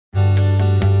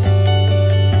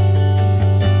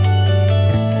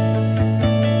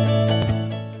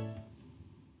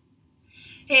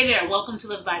Hey there, welcome to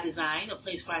Live by Design, a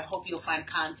place where I hope you'll find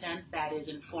content that is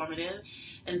informative,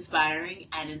 inspiring,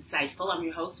 and insightful. I'm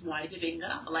your host, Monica Vinga.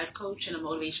 I'm a life coach and a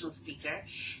motivational speaker,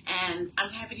 and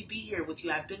I'm happy to be here with you.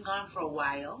 I've been gone for a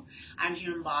while. I'm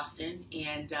here in Boston,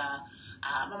 and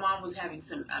my mom was having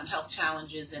some health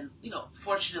challenges, and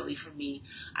fortunately for me,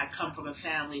 I come from a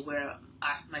family where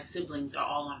my siblings are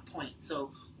all on point, so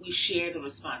we share the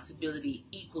responsibility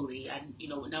equally, and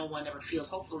no one ever feels,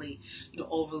 hopefully,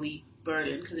 overly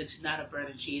burdened, because it's not a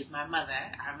burden. She is my mother,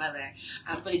 our mother,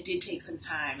 but it did take some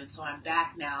time, and so I'm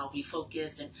back now,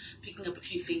 refocused, and picking up a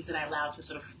few things that I allowed to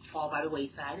sort of fall by the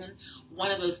wayside. And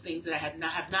one of those things that I have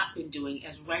not been doing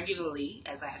as regularly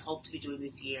as I had hoped to be doing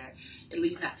this year, at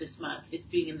least not this month, is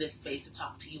being in this space to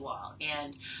talk to you all.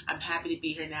 And I'm happy to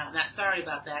be here now. I'm not sorry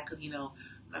about that, because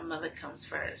my mother comes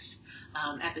first.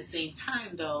 At the same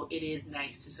time, though, it is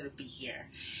nice to sort of be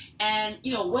here. And,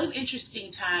 what an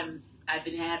interesting time I've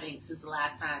been having since the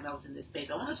last time I was in this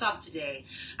space. I want to talk today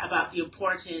about the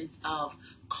importance of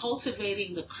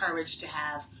cultivating the courage to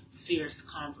have fierce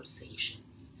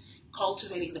conversations.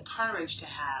 Cultivating the courage to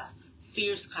have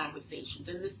fierce conversations.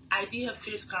 And this idea of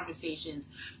fierce conversations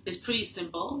is pretty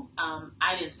simple.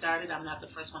 I didn't start it. I'm not the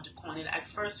first one to coin it. I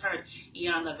first heard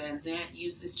Ian Van Zandt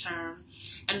use this term.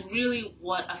 And really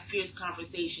what a fierce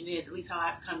conversation is, at least how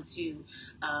I've come to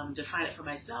define it for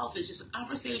myself, is just a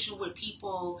conversation where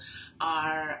people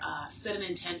are set an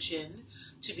intention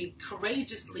to be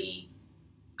courageously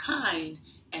kind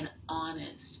and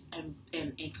honest and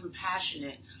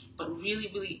compassionate, but really,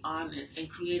 really honest, and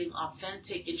creating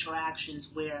authentic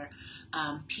interactions where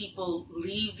people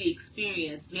leave the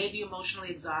experience maybe emotionally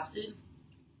exhausted,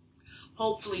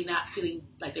 hopefully not feeling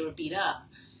like they were beat up,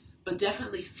 but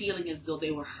definitely feeling as though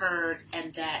they were heard,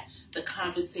 and that the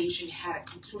conversation had a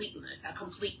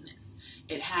completeness.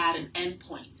 It had an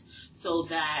endpoint, so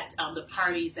that the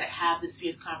parties that have this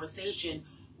fierce conversation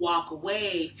walk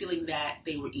away feeling that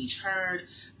they were each heard,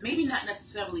 maybe not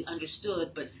necessarily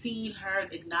understood, but seen,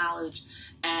 heard, acknowledged,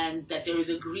 and that there is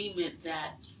agreement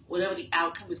that whatever the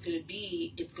outcome is going to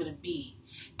be, it's going to be,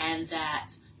 and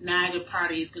that neither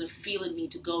party is going to feel a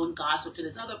need to go and gossip to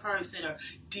this other person or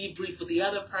debrief with the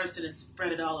other person and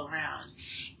spread it all around.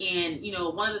 And,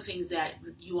 one of the things that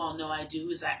you all know I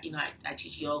do is I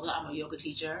teach yoga. I'm a yoga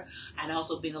teacher, and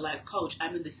also being a life coach.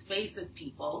 I'm in the space of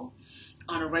people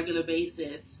on a regular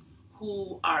basis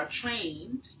who are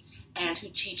trained and who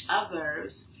teach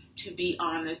others to be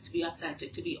honest, to be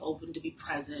authentic, to be open, to be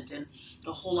present, and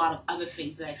a whole lot of other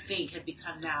things that I think have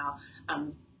become now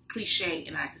cliche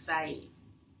in our society.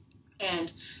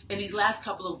 And in these last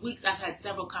couple of weeks, I've had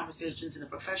several conversations in the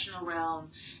professional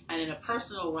realm and in a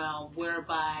personal realm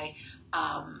whereby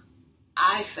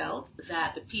I felt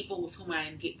that the people with whom I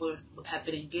have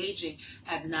been engaging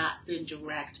had not been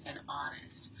direct and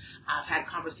honest. I've had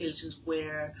conversations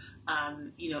where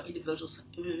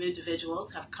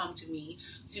individuals have come to me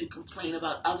to complain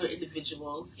about other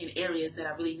individuals in areas that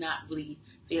are really not really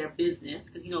their business.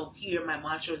 Because, here my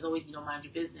mantra is always, mind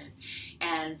your business.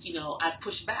 And, I've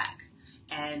pushed back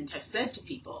and have said to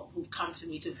people who've come to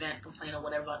me to vent, complain, or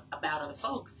whatever about other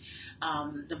folks,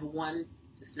 number one,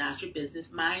 it's not your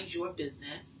business. Mind your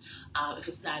business if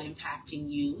it's not impacting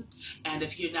you. And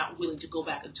if you're not willing to go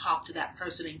back and talk to that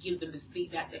person and give them this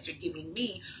feedback that you're giving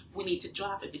me, we need to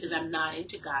drop it, because I'm not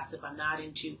into gossip. I'm not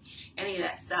into any of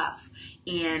that stuff.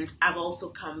 And I've also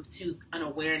come to an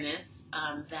awareness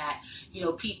that,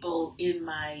 people in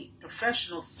my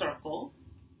professional circle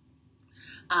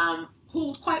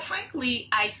who, quite frankly,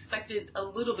 I expected a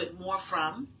little bit more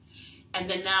from. And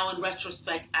then now, in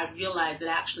retrospect, I've realized that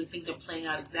actually things are playing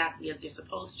out exactly as they're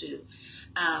supposed to.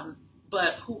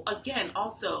 But who, again,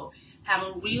 also have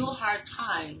a real hard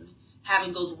time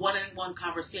having those one-on-one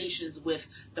conversations with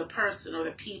the person or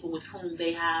the people with whom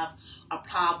they have a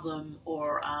problem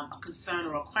or a concern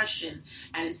or a question,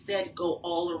 and instead go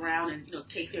all around and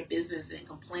take their business and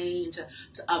complain to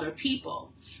other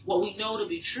people. What we know to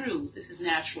be true, this is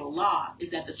natural law,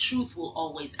 is that the truth will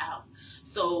always out.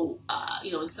 So,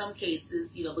 in some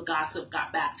cases, the gossip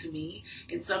got back to me.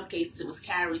 In some cases, it was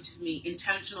carried to me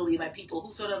intentionally by people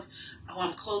who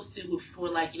I'm close to, who are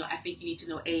like, I think you need to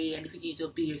know A, and I think you need to know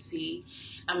B or C.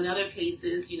 In other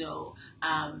cases,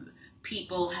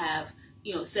 people have,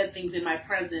 said things in my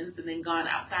presence and then gone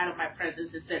outside of my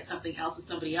presence and said something else to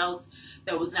somebody else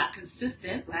that was not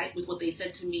consistent, right, with what they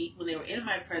said to me when they were in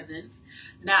my presence,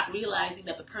 not realizing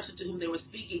that the person to whom they were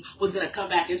speaking was going to come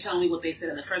back and tell me what they said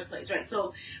in the first place, right?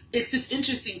 So it's just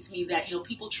interesting to me that,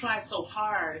 people try so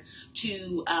hard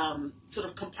to sort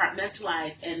of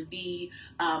compartmentalize and be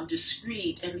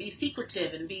discreet and be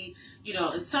secretive and be,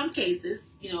 in some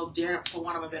cases, dare, for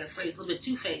want of a better phrase, a little bit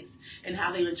two-faced in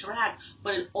how they interact,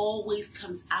 but it always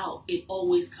comes out. It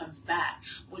always comes back,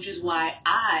 which is why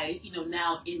I,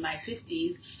 now in my 50s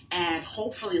and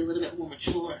hopefully a little bit more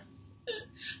mature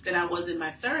than I was in my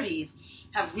 30s,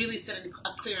 have really set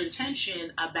a clear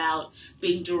intention about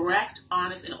being direct,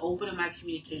 honest, and open in my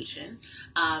communication,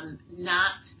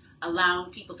 not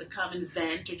allowing people to come and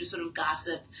vent or just sort of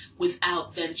gossip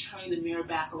without then turning the mirror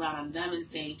back around on them and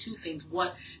saying two things.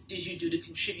 What did you do to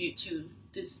contribute to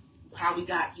this, how we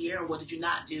got here, or what did you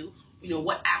not do?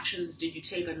 What actions did you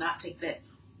take or not take that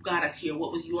got us here?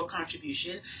 What was your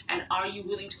contribution? And are you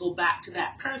willing to go back to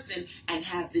that person and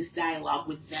have this dialogue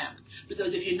with them?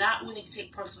 Because if you're not willing to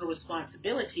take personal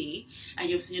responsibility, and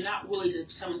if you're not willing to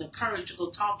summon the courage to go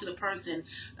talk to the person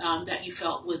that you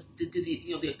felt was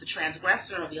the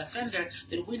transgressor or the offender,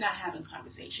 then we're not having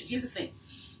conversation. Here's the thing.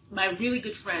 My really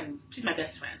good friend, she's my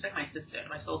best friend, she's like my sister,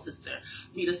 my soul sister,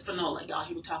 Rita Spinola. Y'all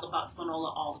hear me talk about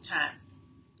Spinola all the time.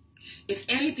 If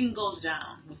anything goes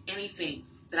down with anything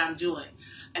that I'm doing,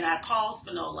 and I call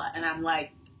Spinola, and I'm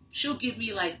like, she'll give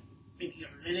me like maybe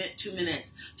a minute, 2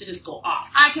 minutes to just go off.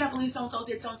 I can't believe so-and-so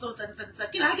did so-and-so, such and such and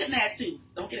such. I get mad too.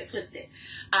 Don't get it twisted.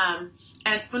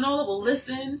 And Spinola will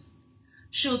listen.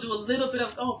 She'll do a little bit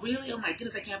of, oh, really? Oh, my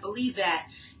goodness, I can't believe that.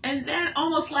 And then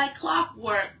almost like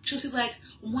clockwork, she'll be like,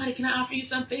 Marty, can I offer you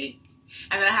something?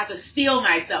 And then I have to steel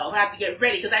myself. I have to get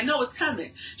ready because I know it's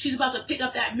coming. She's about to pick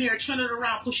up that mirror, turn it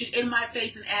around, push it in my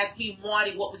face, and ask me,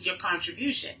 Marty, what was your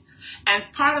contribution? And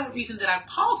part of the reason that I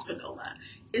call Spinola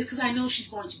is because I know she's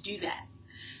going to do that.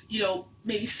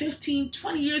 Maybe 15,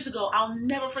 20 years ago, I'll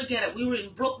never forget it. We were in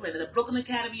Brooklyn at the Brooklyn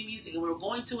Academy of Music, and we were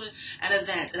going to an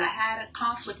event, and I had a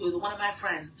conflict with one of my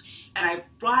friends, and I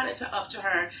brought it up to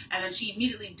her, and then she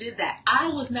immediately did that. I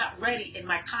was not ready in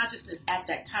my consciousness at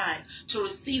that time to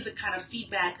receive the kind of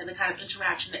feedback and the kind of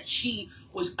interaction that she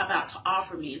was about to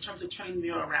offer me in terms of turning the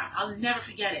mirror around. I'll never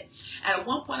forget it. And at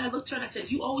one point, I looked at her and I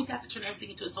said, you always have to turn everything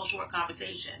into a social work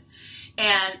conversation.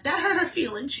 And that hurt her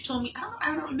feelings. She told me,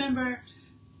 I don't remember,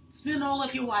 Spinola,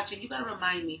 if you're watching, you got to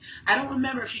remind me. I don't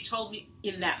remember if she told me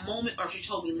in that moment or if she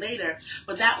told me later,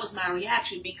 but that was my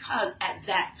reaction because at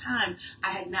that time,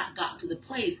 I had not gotten to the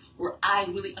place where I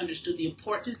really understood the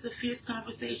importance of fierce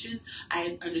conversations.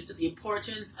 I understood the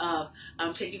importance of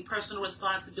taking personal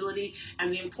responsibility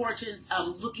and the importance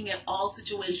of looking at all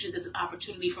situations as an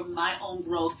opportunity for my own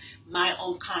growth, my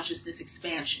own consciousness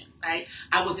expansion, right?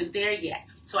 I wasn't there yet.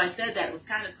 So I said that. It was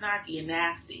kind of snarky and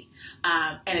nasty,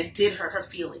 and it did hurt her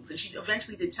feelings. And she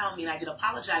eventually did tell me, and I did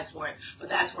apologize for it, but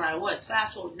that's where I was.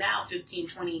 Fast forward now, 15,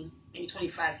 20, maybe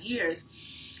 25 years,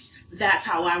 that's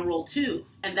how I roll too.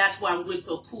 And that's why we're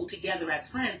so cool together as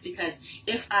friends, because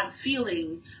if I'm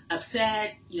feeling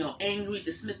upset, angry,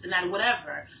 dismissed, denied,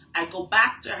 whatever, I go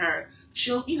back to her.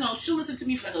 She'll listen to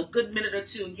me for like a good minute or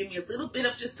two and give me a little bit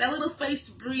of just that little space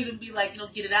to breathe and be like,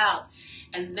 get it out.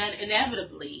 And then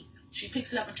inevitably, she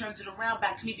picks it up and turns it around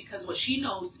back to me, because what she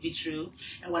knows to be true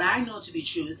and what I know to be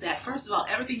true is that, first of all,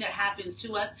 everything that happens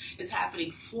to us is happening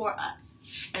for us.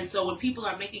 And so when people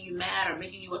are making you mad or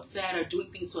making you upset or doing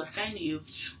things to offend you,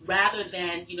 rather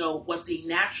than, what the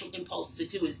natural impulse to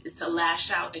do is to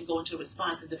lash out and go into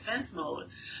response and defense mode,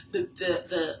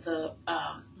 the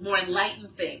more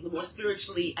enlightened thing, the more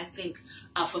spiritually, I think,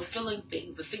 fulfilling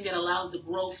thing, the thing that allows the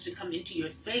growth to come into your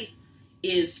space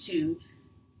is to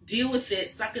deal with it,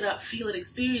 suck it up, feel it,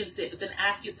 experience it, but then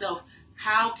ask yourself,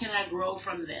 how can I grow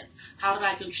from this? How did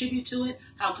I contribute to it?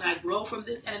 How can I grow from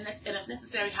this? And if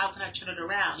necessary, how can I turn it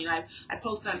around? I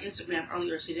posted on Instagram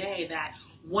earlier today that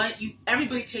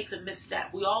everybody takes a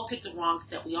misstep. We all take the wrong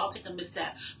step. We all take a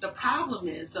misstep. The problem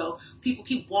is, though, people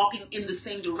keep walking in the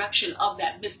same direction of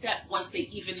that misstep once they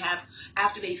even have,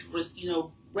 after they've,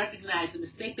 recognize the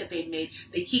mistake that they've made,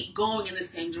 they keep going in the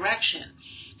same direction.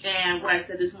 And what I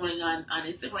said this morning on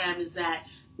Instagram is that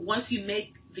once you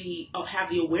have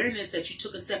the awareness that you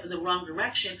took a step in the wrong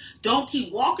direction, don't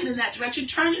keep walking in that direction.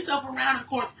 Turn yourself around and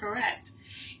course correct.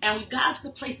 And we got to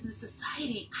the place in the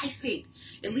society, I think,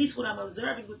 at least what I'm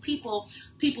observing with people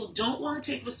don't want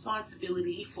to take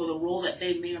responsibility for the role that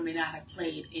they may or may not have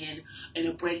played in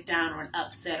a breakdown or an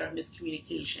upset or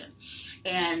miscommunication.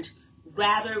 And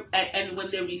rather, and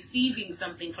when they're receiving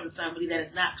something from somebody that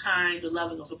is not kind or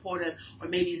loving or supportive, or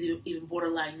maybe is even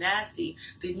borderline nasty,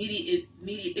 the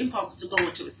immediate impulse is to go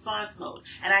into response mode.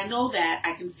 And I know that,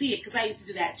 I can see it, because I used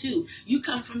to do that too. You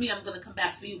come for me, I'm going to come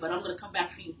back for you, but I'm going to come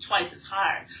back for you twice as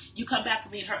hard. You come back for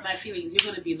me and hurt my feelings, you're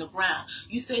going to be in the ground.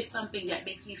 You say something that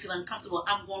makes me feel uncomfortable,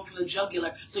 I'm going for the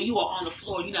jugular, so you are on the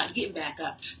floor, you're not getting back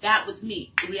up. That was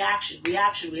me. Reaction,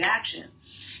 reaction, reaction.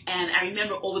 And I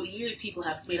remember over the years, people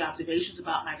have made observations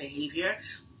about my behavior.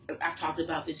 I've talked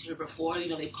about this here before. You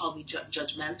know, they've called me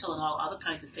judgmental and all other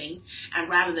kinds of things. And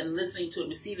rather than listening to it,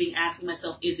 receiving, asking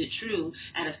myself, is it true?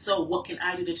 And if so, what can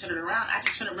I do to turn it around? I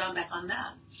just turn it around back on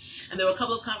them. And there were a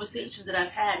couple of conversations that I've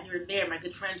had here and there. My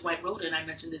good friend, White Rhoda, and I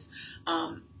mentioned this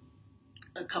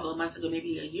a couple of months ago,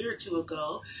 maybe a year or two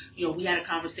ago. You know, we had a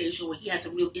conversation where he had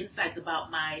some real insights about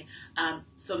my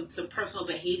some personal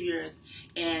behaviors,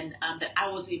 and that I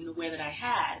wasn't even aware that I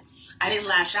had. I didn't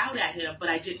lash out at him, but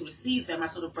I didn't receive them. I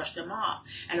sort of brushed them off.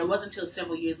 And it wasn't until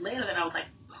several years later that I was like,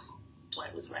 oh,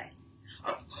 Dwight was right.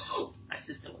 Or, oh, my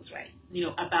sister was right. You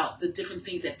know, about the different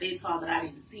things that they saw that I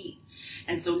didn't see.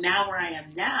 And so now where I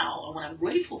am now, and what I'm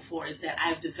grateful for, is that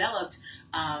I've developed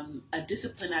a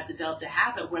discipline, I've developed a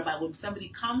habit whereby when somebody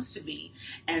comes to me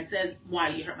and says,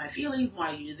 why do you hurt my feelings?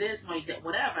 Why do you do this? Why do you do that?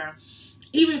 Whatever.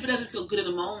 Even if it doesn't feel good in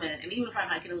the moment, and even if I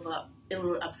might get a little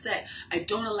upset, I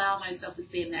don't allow myself to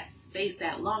stay in that space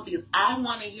that long, because I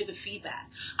want to hear the feedback.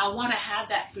 I want to have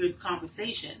that fierce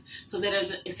conversation, so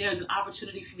that if there's an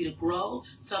opportunity for me to grow,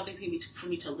 something for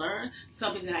me to learn,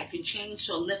 something that I can change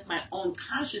to lift my own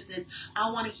consciousness,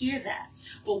 I want to hear that.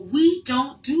 But we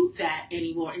don't do that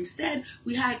anymore. Instead,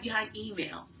 we hide behind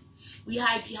emails. We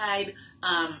hide behind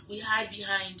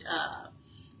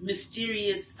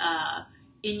mysterious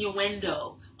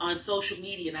innuendo on social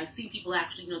media. And I've seen people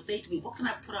actually, say to me, what can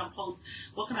I post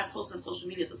on social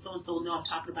media so and so will know I'm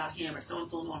talking about him, or so and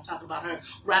so will know I'm talking about her,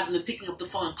 rather than picking up the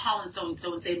phone and calling so and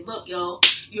so and saying, look, yo,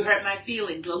 you hurt my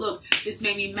feelings, or look, this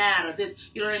made me mad, or this,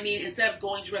 you know what I mean? Instead of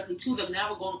going directly to them,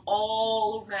 now we're going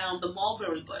all around the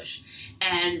mulberry bush,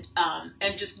 and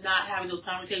just not having those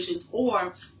conversations.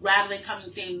 Or rather than coming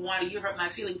and saying, why do you hurt my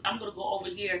feelings, I'm going to go over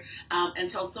here and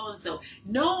tell so and so,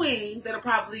 knowing that I'll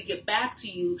probably get back to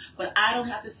you, but I don't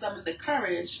have to summon the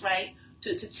courage, right,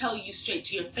 to tell you straight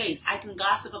to your face. I can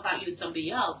gossip about you to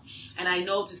somebody else, and I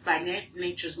know just by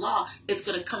nature's law, it's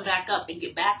going to come back up and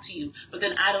get back to you, but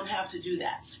then I don't have to do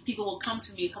that. People will come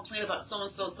to me and complain about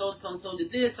so-and-so, so-and-so did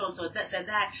this, so-and-so that said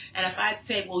that, and if I'd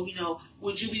say, well,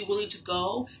 would you be willing to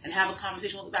go and have a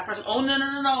conversation with that person? Oh,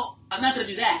 no, I'm not going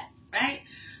to do that, right?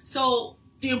 So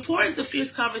the importance of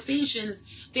fierce conversations,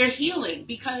 they're healing,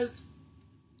 because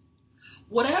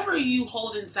whatever you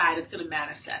hold inside, it's going to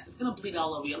manifest. It's going to bleed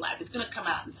all over your life. It's going to come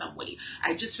out in some way.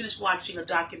 I just finished watching a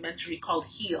documentary called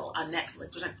Heal on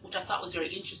Netflix, which I thought was very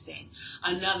interesting.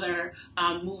 Another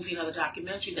movie, another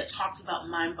documentary that talks about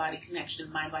mind-body connection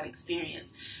and mind-body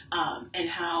experience, and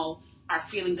how our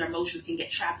feelings, our emotions can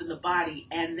get trapped in the body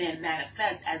and then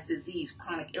manifest as disease,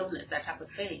 chronic illness, that type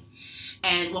of thing.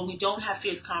 And when we don't have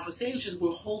fierce conversations,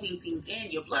 we're holding things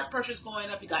in. Your blood pressure's going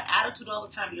up, you got attitude all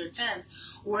the time, you're tense.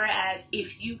 Whereas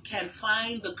if you can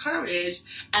find the courage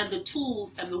and the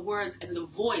tools and the words and the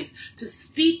voice to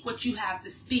speak what you have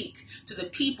to speak to the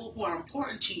people who are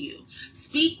important to you,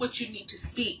 speak what you need to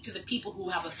speak to the people who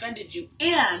have offended you,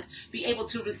 and be able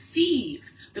to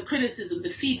receive the criticism, the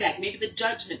feedback, maybe the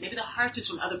judgment, maybe the harshness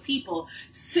from other people,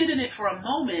 sit in it for a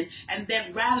moment, and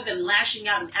then rather than lashing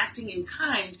out and acting in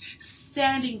kind,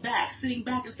 sitting back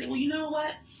and say, well, you know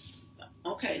what?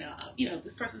 Okay, now,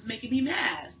 this person's making me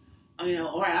mad.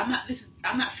 All right,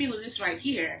 I'm not feeling this right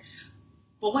here.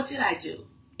 But what did I do?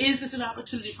 Is this an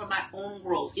opportunity for my own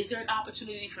growth? Is there an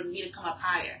opportunity for me to come up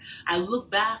higher? I look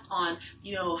back on,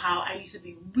 how I used to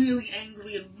be really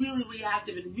angry and really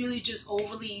reactive and really just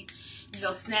overly,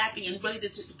 snappy and ready to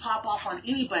just pop off on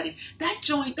anybody. That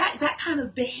kind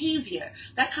of behavior,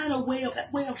 that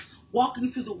way of walking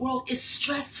through the world is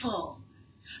stressful.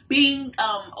 Being,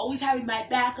 always having my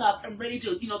back up and ready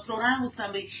to, throw down with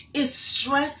somebody is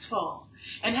stressful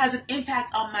and has an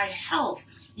impact on my health.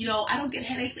 I don't get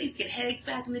headaches. I used to get headaches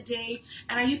back in the day,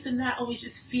 and I used to not always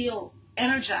just feel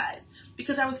energized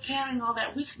because I was carrying all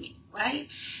that with me, right?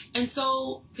 And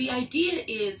so the idea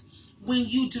is, when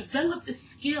you develop the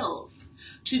skills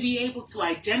to be able to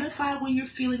identify when you're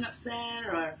feeling upset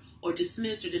or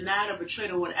dismissed or denied or betrayed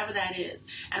or whatever that is,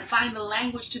 and find the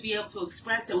language to be able to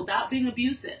express it without being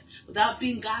abusive, without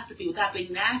being gossipy, without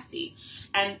being nasty,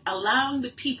 and allowing the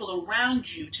people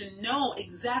around you to know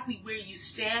exactly where you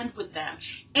stand with them,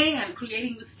 and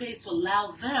creating the space to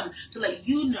allow them to let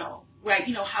you know,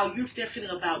 right, how they're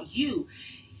feeling about you.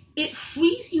 it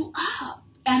frees you up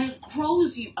and it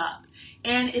grows you up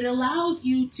and it allows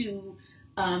you to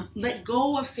let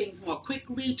go of things more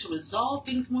quickly, to resolve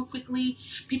things more quickly.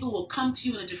 People will come to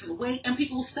you in a different way, and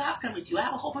people will stop coming to you. I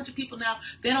have a whole bunch of people now,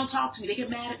 they don't talk to me. They get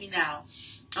mad at me now.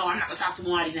 Oh, I'm not going to talk to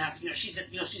Marty now.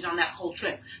 She's on that whole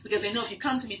trip. Because they know if you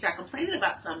come to me, start complaining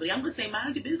about somebody, I'm going to say,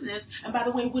 mind your business. And by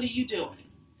the way, what are you doing?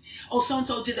 Oh,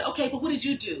 so-and-so did that. Okay, but what did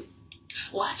you do?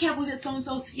 Well, I can't believe that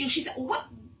so-and-so, she said, well,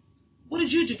 what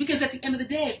did you do? Because at the end of the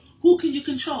day, who can you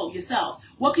control? Yourself.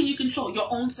 What can you control? Your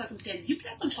own circumstances. You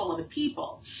can't control other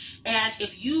people. And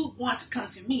if you want to come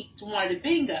to me, to Marty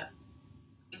Binga,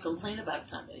 and complain about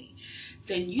somebody,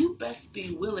 then you best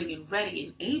be willing and ready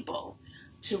and able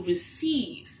to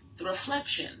receive the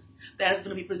reflection that is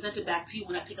going to be presented back to you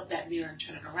when I pick up that mirror and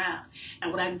turn it around.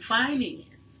 And what I'm finding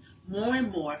is, more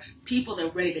and more people are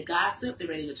ready to gossip, they're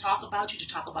ready to talk about you, to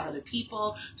talk about other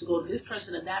people, to go to this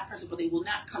person and that person, but they will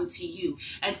not come to you.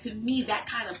 And to me, that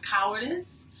kind of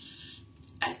cowardice,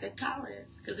 I said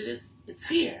cowardice, because it's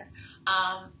fear.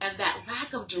 And that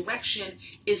lack of direction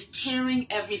is tearing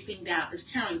everything down. It's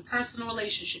tearing personal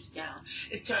relationships down.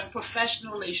 It's tearing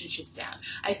professional relationships down.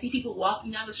 I see people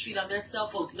walking down the street on their cell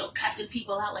phones, cussing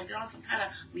people out like they're on some kind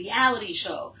of reality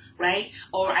show, right?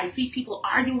 Or I see people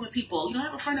arguing with people. I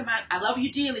have a friend of mine, I love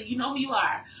you dearly, you know who you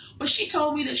are. But she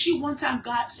told me that she one time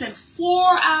spent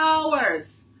 4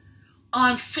 hours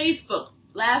on Facebook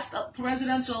last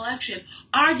presidential election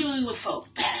arguing with folks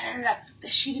that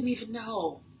she didn't even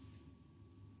know.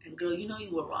 And girl,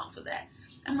 you were wrong for that.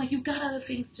 I'm like, you've got other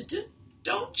things to do,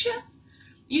 don't you?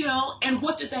 And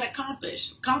what did that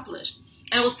accomplish?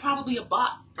 And it was probably a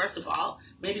bot, first of all,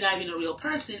 maybe not even a real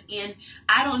person. And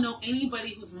I don't know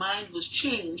anybody whose mind was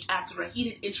changed after a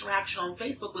heated interaction on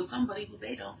Facebook with somebody who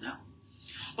they don't know.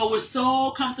 But we're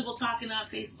so comfortable talking on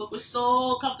Facebook. We're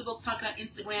so comfortable talking on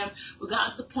Instagram. We've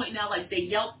gotten to the point now, like the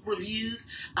Yelp reviews.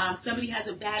 Somebody has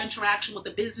a bad interaction with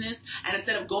the business, and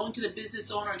instead of going to the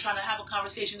business owner and trying to have a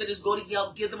conversation, they just go to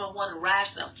Yelp, give them a one, and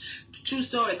rash them. True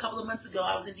story. A couple of months ago,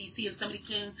 I was in D.C., and somebody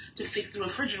came to fix the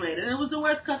refrigerator, and it was the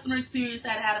worst customer experience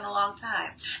I'd had in a long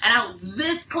time. And I was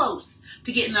this close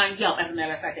to getting on Yelp. As a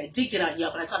matter of fact, I did get on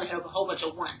Yelp, and I saw they had a whole bunch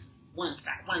of ones. One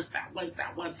star.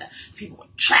 People were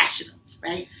trashing them,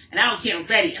 right? And I was getting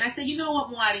ready. And I said, you know what,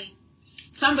 Marty?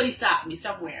 Somebody stopped me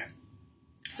somewhere.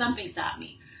 Something stopped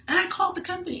me. And I called the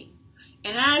company.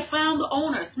 And I found the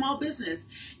owner, small business.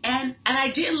 And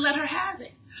I didn't let her have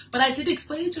it. But I did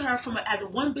explain to her as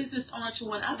one business owner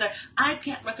to another, I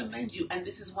can't recommend you, and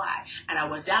this is why. And I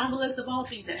went down the list of all the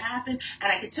things that happened,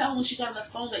 and I could tell when she got on the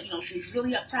phone that, she was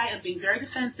really uptight and being very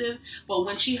defensive. But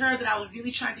when she heard that I was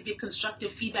really trying to give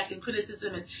constructive feedback and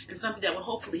criticism and something that would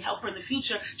hopefully help her in the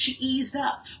future, she eased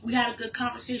up. We had a good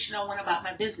conversation. I went about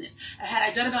my business. And had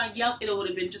I done it on Yelp, it would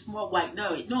have been just more white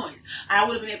noise. I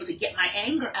would have been able to get my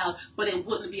anger out, but it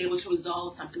wouldn't be able to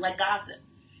resolve something like gossip.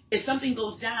 If something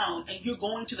goes down and you're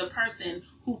going to the person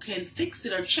who can fix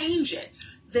it or change it,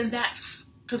 then that's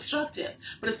constructive.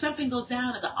 But if something goes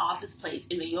down in the office place,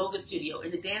 in the yoga studio,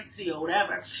 in the dance studio,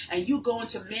 whatever, and you're going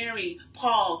to Mary,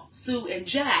 Paul, Sue, and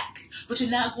Jack, but you're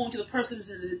not going to the person who's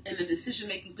in the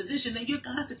decision-making position, then you're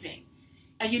gossiping.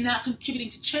 And you're not contributing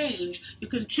to change. You're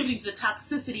contributing to the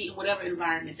toxicity in whatever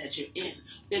environment that you're in.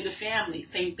 In the family,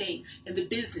 same thing. In the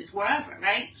business, wherever,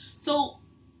 right? So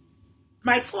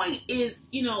my point is,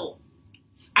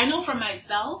 I know for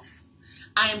myself,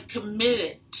 I am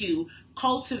committed to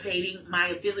cultivating my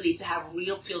ability to have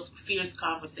real fierce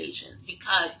conversations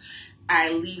because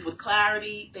I leave with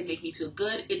clarity. They make me feel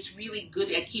good. It's really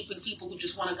good at keeping people who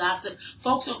just want to gossip.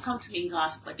 Folks don't come to me and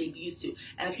gossip like they used to.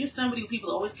 And if you're somebody who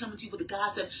people are always coming to you with a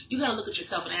gossip, you got to look at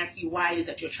yourself and ask you why it is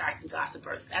that you're attracting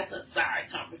gossipers. That's a sorry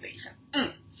conversation.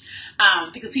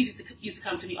 Because people used to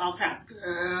come to me all the time,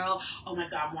 girl, oh my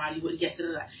God, Marty, what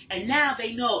yesterday? And now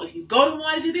they know if you go to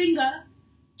Marty Binga,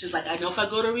 just like I know if I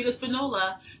go to Rita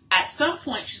Spinola, at some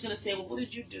point she's going to say, well, what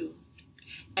did you do?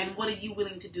 And what are you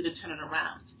willing to do to turn it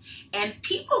around? And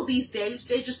people these days,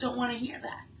 they just don't want to hear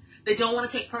that. They don't want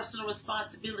to take personal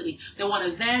responsibility. They want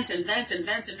to vent and vent and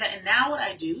vent and vent. And now what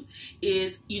I do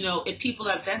is, if people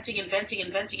are venting and venting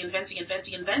and venting and venting and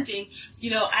venting and venting,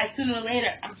 I sooner or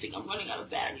later, I'm running out of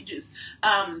battery juice.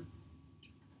 I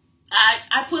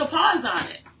put a pause on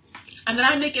it. And then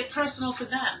I make it personal for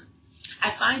them. I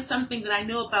find something that I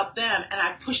know about them and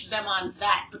I push them on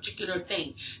that particular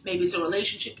thing. Maybe it's a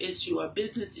relationship issue or a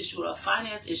business issue or a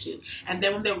finance issue. And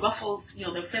then when their ruffles,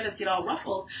 their feathers get all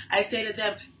ruffled, I say to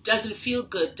them, doesn't feel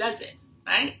good, does it?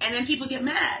 Right? And then people get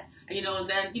mad. and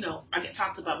then, I get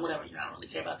talked about, whatever, I don't really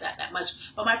care about that much.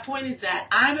 But my point is that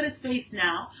I'm in a space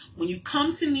now, when you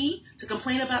come to me to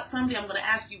complain about somebody, I'm going to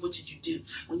ask you, what did you do?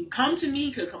 When you come to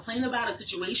me to complain about a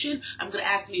situation, I'm going to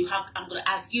ask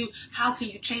you, how can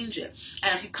you change it?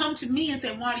 And if you come to me and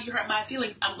say, Marty, you hurt my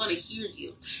feelings, I'm going to hear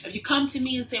you. If you come to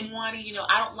me and say, Marty,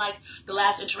 I don't like the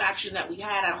last interaction that we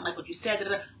had, I don't like what you said,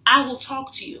 I will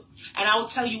talk to you, and I will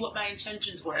tell you what my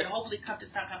intentions were, and hopefully come to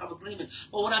some type of agreement.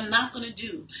 But what I'm not going to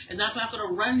do is I'm not going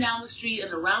to run down the street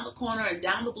and around the corner and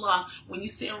down the block when you're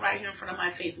sitting right here in front of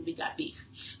my face and we got beef.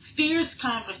 Fierce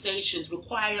conversations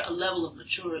require a level of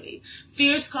maturity.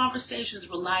 Fierce conversations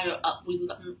require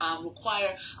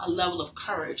a level of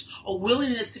courage, a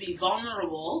willingness to be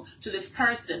vulnerable to this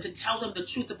person, to tell them the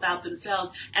truth about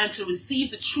themselves, and to receive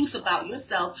the truth about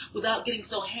yourself without getting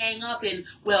so hang up in,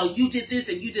 well, you did this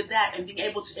and you did that, and being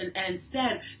able to, and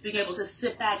instead being able to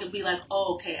sit back and be like,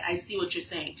 oh, okay, I see what you're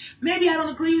saying. Maybe I don't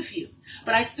agree with you,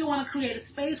 but I still want to create a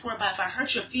space whereby if I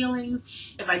hurt your feelings,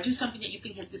 if I do something that you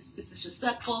think is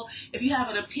disrespectful, if you have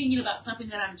an opinion about something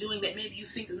that I'm doing that maybe you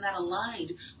think is not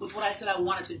aligned with what I said I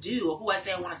wanted to do or who I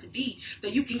say I wanted to be,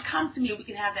 that you can come to me and we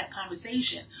can have that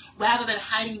conversation rather than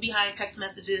hiding behind text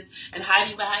messages and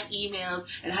hiding behind emails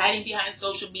and hiding behind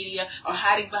social media or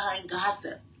hiding behind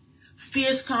gossip.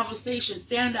 Fierce conversations,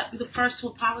 stand up, be the first to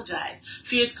apologize.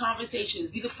 Fierce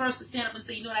conversations, be the first to stand up and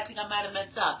say, you know what, I think I might have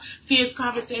messed up. Fierce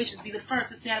conversations, be the first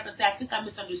to stand up and say, I think I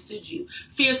misunderstood you.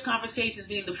 Fierce conversations,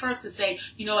 being the first to say,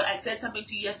 you know what, I said something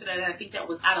to you yesterday that I think that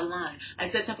was out of line. I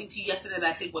said something to you yesterday that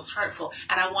I think was hurtful,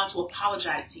 and I want to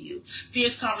apologize to you.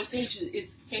 Fierce conversations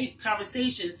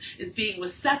is being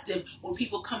receptive when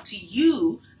people come to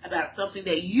you about something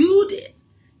that you did.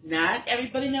 Not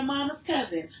everybody and their mama's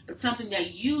cousin, but something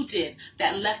that you did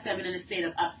that left them in a state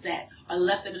of upset or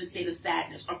left them in a state of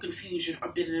sadness or confusion or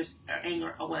bitterness or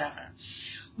anger or whatever.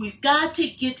 We've got to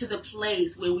get to the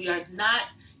place where we are not,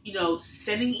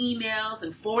 sending emails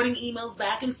and forwarding emails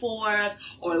back and forth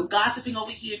or gossiping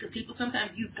over here, because people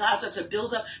sometimes use gossip to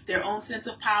build up their own sense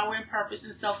of power and purpose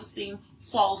and self-esteem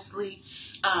falsely,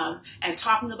 and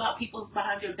talking about people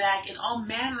behind their back and all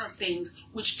manner of things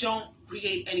which don't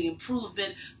create any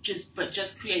improvement, but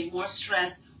just create more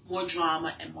stress, more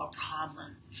drama, and more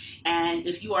problems. And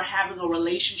if you are having a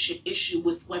relationship issue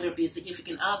with whether it be a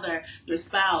significant other, your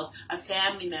spouse, a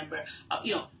family member,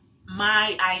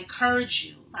 I encourage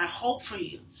you, my hope for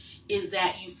you is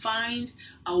that you find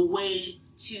a way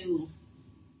to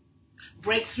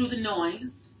break through the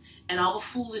noise and all the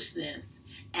foolishness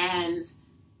and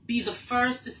be the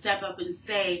first to step up and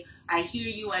say, I hear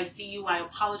you, I see you, I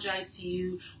apologize to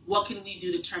you. What can we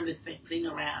do to turn this thing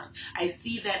around? I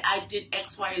see that I did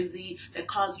X, Y, or Z that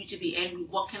caused you to be angry.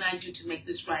 What can I do to make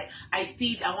this right? I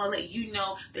want to let you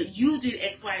know that you did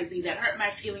X, Y, or Z that hurt my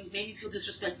feelings, made me feel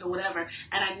disrespected or whatever,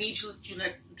 and I need you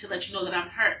to let you know that I'm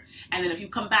hurt. And then if you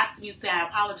come back to me and say, I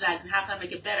apologize, and how can I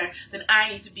make it better, then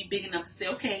I need to be big enough to say,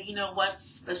 okay, you know what,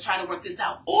 let's try to work this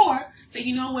out. Or say,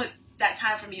 you know what, that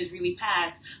time for me is really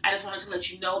past. I just wanted to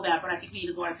let you know that, but I think we need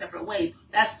to go our separate ways.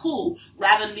 That's cool.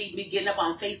 Rather than me getting up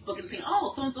on Facebook and saying, oh,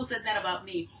 so-and-so said that about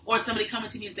me. Or somebody coming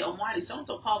to me and say, oh, Marty,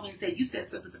 so-and-so called me and said, you said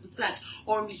such and such.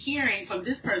 Or me hearing from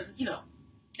this person,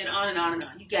 and on and on and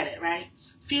on. You get it, right?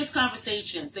 Fierce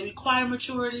conversations, they require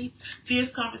maturity.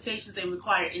 Fierce conversations, they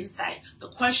require insight. The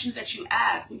questions that you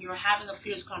ask when you're having a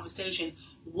fierce conversation: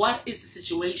 what is the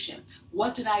situation?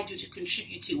 What did I do to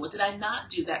contribute to? What did I not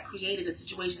do that created the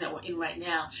situation that we're in right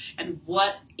now? And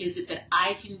what is it that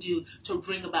I can do to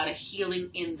bring about a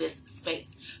healing in this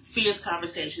space? Fierce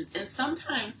conversations. And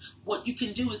sometimes what you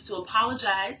can do is to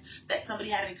apologize that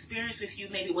somebody had an experience with you,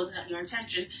 maybe it wasn't your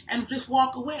intention, and just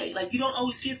walk away. Like, you don't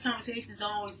always, fierce conversations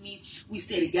don't always mean we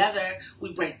stay together,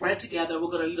 we break bread together, we're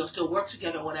going to, still work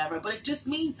together or whatever. But it just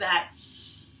means that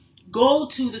go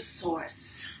to the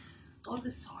source. Go to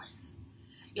the source.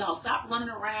 Y'all, stop running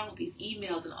around with these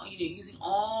emails and using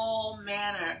all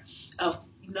manner of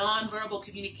nonverbal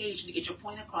communication to get your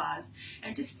point across,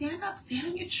 and just stand up, stand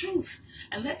on your truth,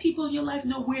 and let people in your life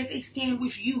know where they stand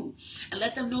with you, and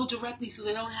let them know directly so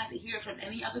they don't have to hear from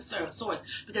any other source,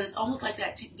 because it's almost like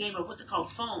that game of what's it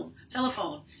called,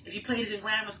 telephone. If you played it in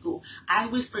grammar school, I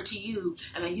whisper to you,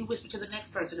 and then you whisper to the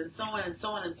next person, and so on and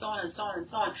so on and so on and so on and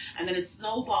so on, and then it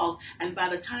snowballs, and by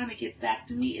the time it gets back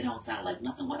to me, it don't sound like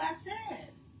nothing what I said.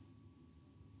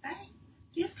 Right?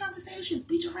 Fierce conversations,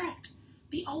 be direct,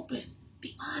 be open,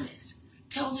 be honest,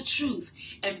 tell the truth,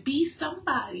 and be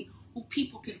somebody who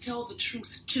people can tell the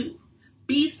truth to.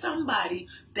 Be somebody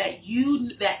that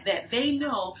that they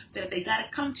know that if they got to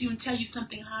come to you and tell you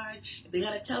something hard, if they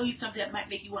got to tell you something that might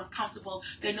make you uncomfortable,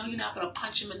 they know you're not going to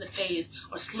punch them in the face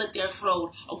or slit their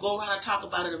throat or go around and talk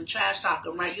about it and trash talk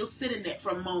them, right? You'll sit in it for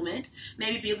a moment,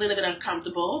 maybe be a little bit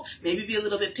uncomfortable, maybe be a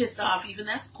little bit pissed off, even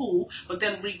that's cool, but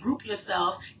then regroup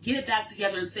yourself, get it back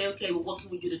together and say, okay, well, what can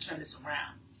we do to turn this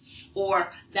around?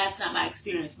 Or that's not my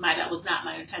experience. That was not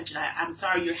my intention. I'm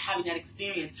sorry you're having that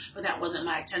experience, but that wasn't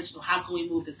my intention. How can we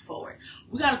move this forward?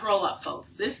 We got to grow up,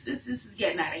 folks. This is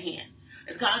getting out of hand.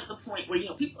 It's gotten to the point where,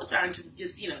 people are starting to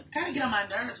just, kind of get on my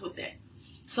nerves with it.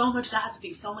 So much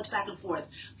gossiping, so much back and forth.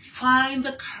 Find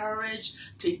the courage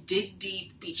to dig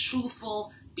deep, be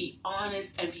truthful, be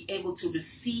honest, and be able to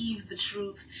receive the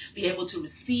truth, be able to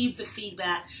receive the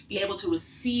feedback, be able to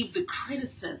receive the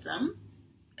criticism,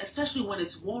 especially when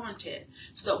it's warranted,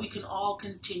 so that we can all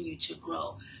continue to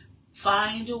grow.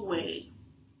 Find a way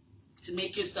to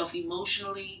make yourself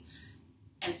emotionally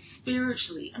and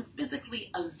spiritually and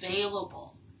physically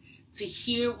available to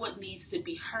hear what needs to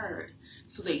be heard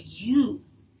so that you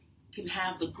can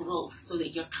have the growth, so that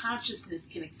your consciousness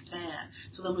can expand,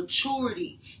 so the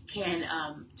maturity can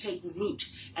take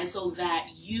root, and so that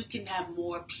you can have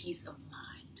more peace of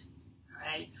mind. All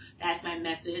right? That's my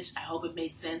message. I hope it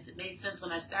made sense. It made sense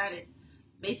when I started. It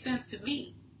made sense to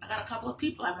me. I got a couple of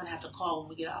people I'm going to have to call when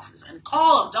we get off this. And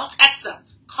call them. Don't text them.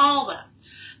 Call them.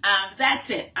 That's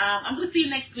it. I'm going to see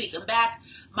you next week. I'm back.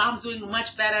 Mom's doing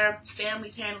much better.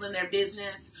 Family's handling their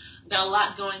business. Got a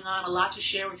lot going on, a lot to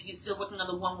share with you. Still working on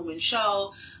the one-woman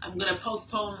show. I'm going to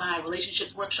postpone my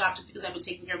relationships workshop just because I've been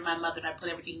taking care of my mother and I put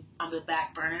everything on the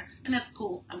back burner. And that's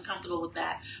cool. I'm comfortable with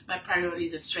that. My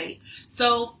priorities are straight.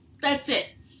 So that's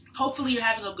it. Hopefully you're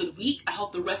having a good week. I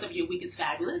hope the rest of your week is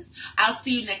fabulous. I'll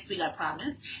see you next week, I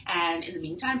promise. And in the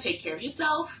meantime, take care of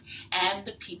yourself and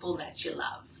the people that you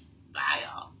love. Bye,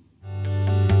 y'all.